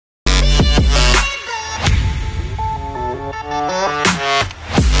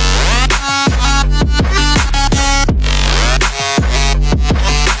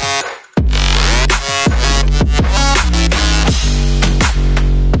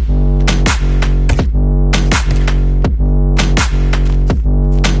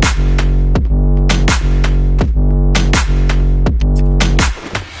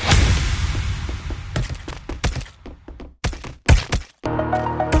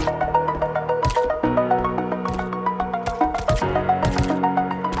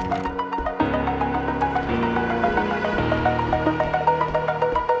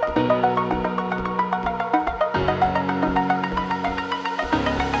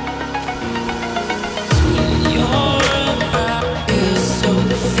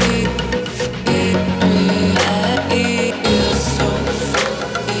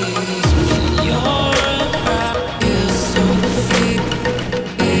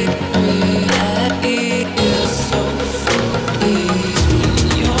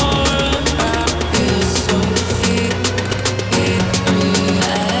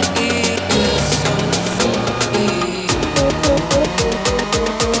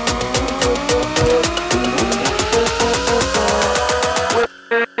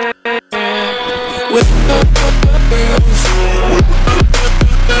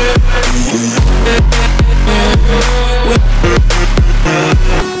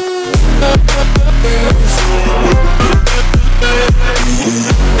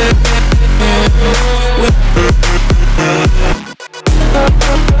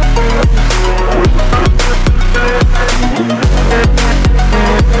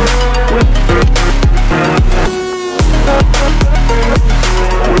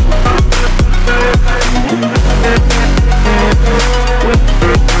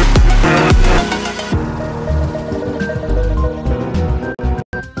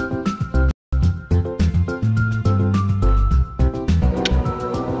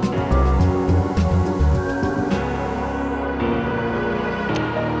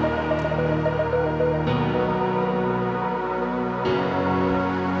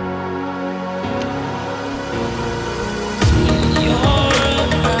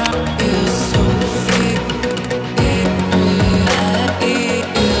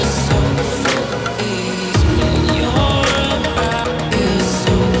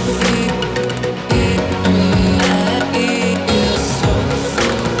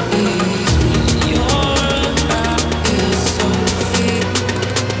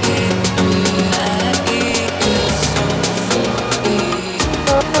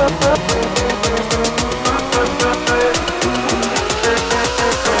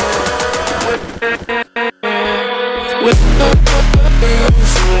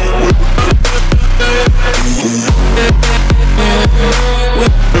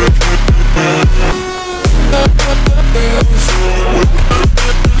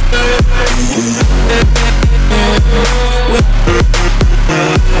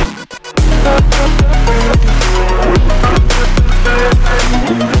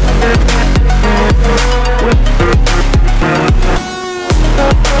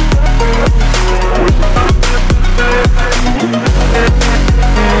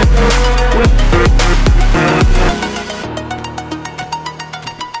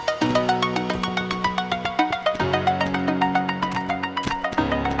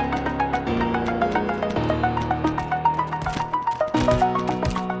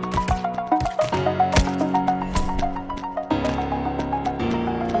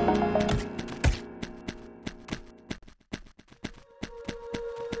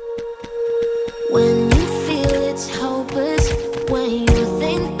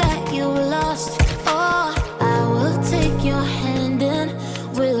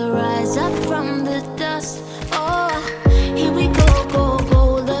up from the dust. Oh, here we go, go, go.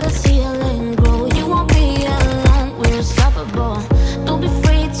 Let us heal and grow. You won't be alone, we're unstoppable. Don't be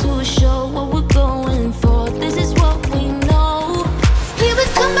afraid to show what we're going for. This is what we know. Here we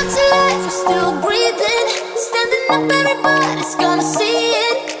come back to life, we're still breathing. Standing up, everybody's gonna see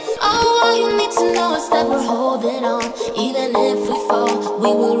it. Oh, all you need to know is that we're holding on. Even if we fall, we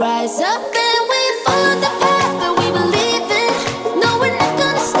will rise up and we follow the path that we believe in. No, we're not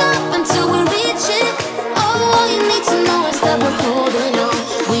gonna stop until we reach it. Oh, all you need to know is that we're holding on.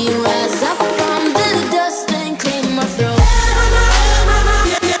 We rise up from the dust and claim our throne.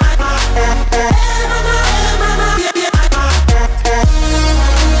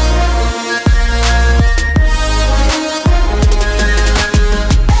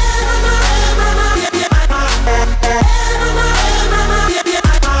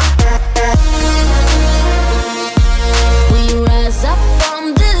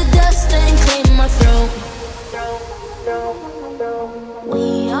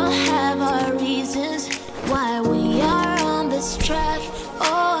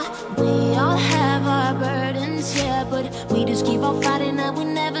 We just keep on fighting and we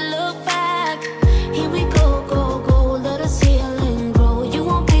never look back. Here we go, go, go. Let us heal and grow. You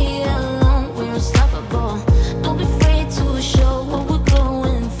won't be alone, we're unstoppable. Don't be afraid to show what we're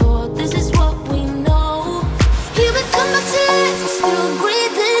going for. This is what we know. Here we come back to life, we're still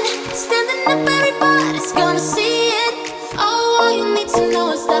breathing. Standing up, everybody's gonna see it. Oh, all you need to know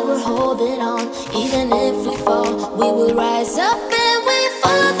is that we're holding on. Even if we fall, we will rise up and we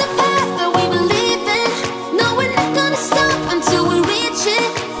follow the path that we believe in. No, we're not gonna stop until we reach it.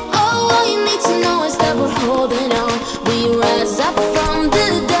 Oh, all you need to know is that we're holding on. We rise up from the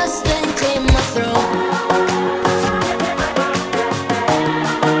dust and claim our throne.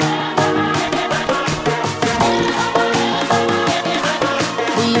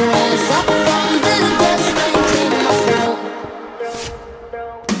 We rise up from the dust and claim our throne.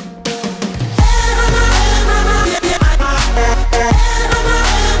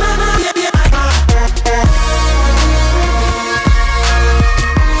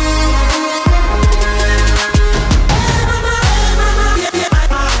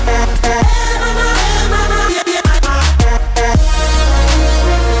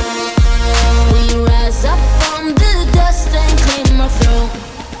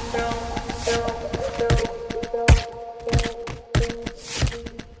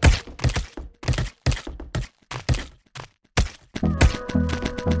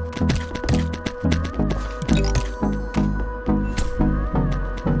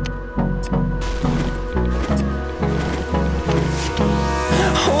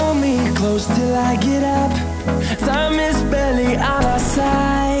 Close till I get up. Time is barely on our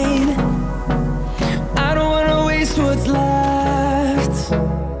side. I don't wanna waste what's left.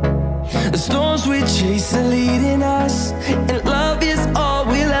 The storms we chase are leading us, and love is all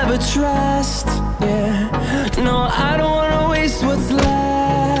we'll ever trust. Yeah, no, I don't wanna waste what's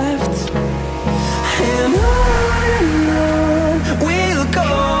left. And on we'll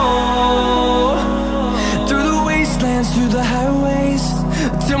go, through the wastelands, through the highways,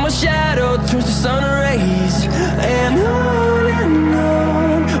 till my shadow turns to sun rays. And on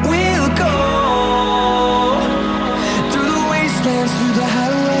we'll go, through the wastelands, through the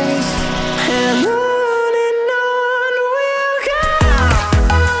highways, and on we'll go.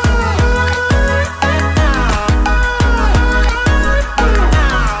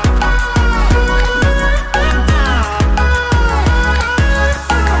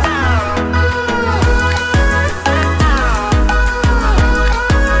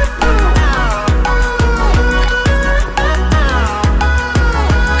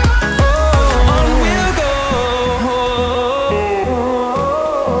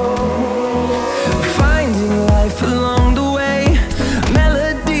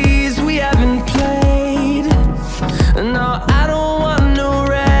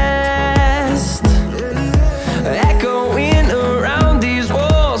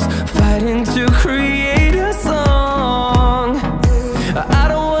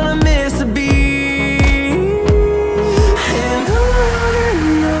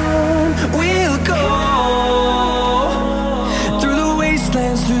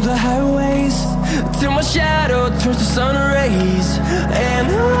 Through the highways, till my shadow turns to sun rays. And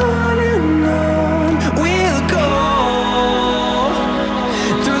on we'll go,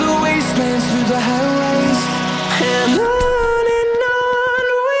 through the wastelands, through the highways, and on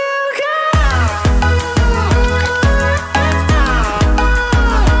we'll go.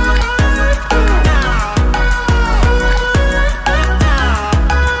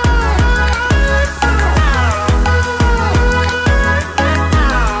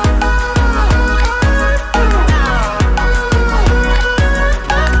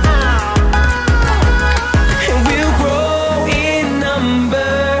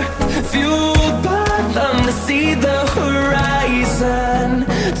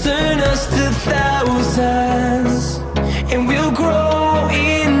 to thousands, and we'll grow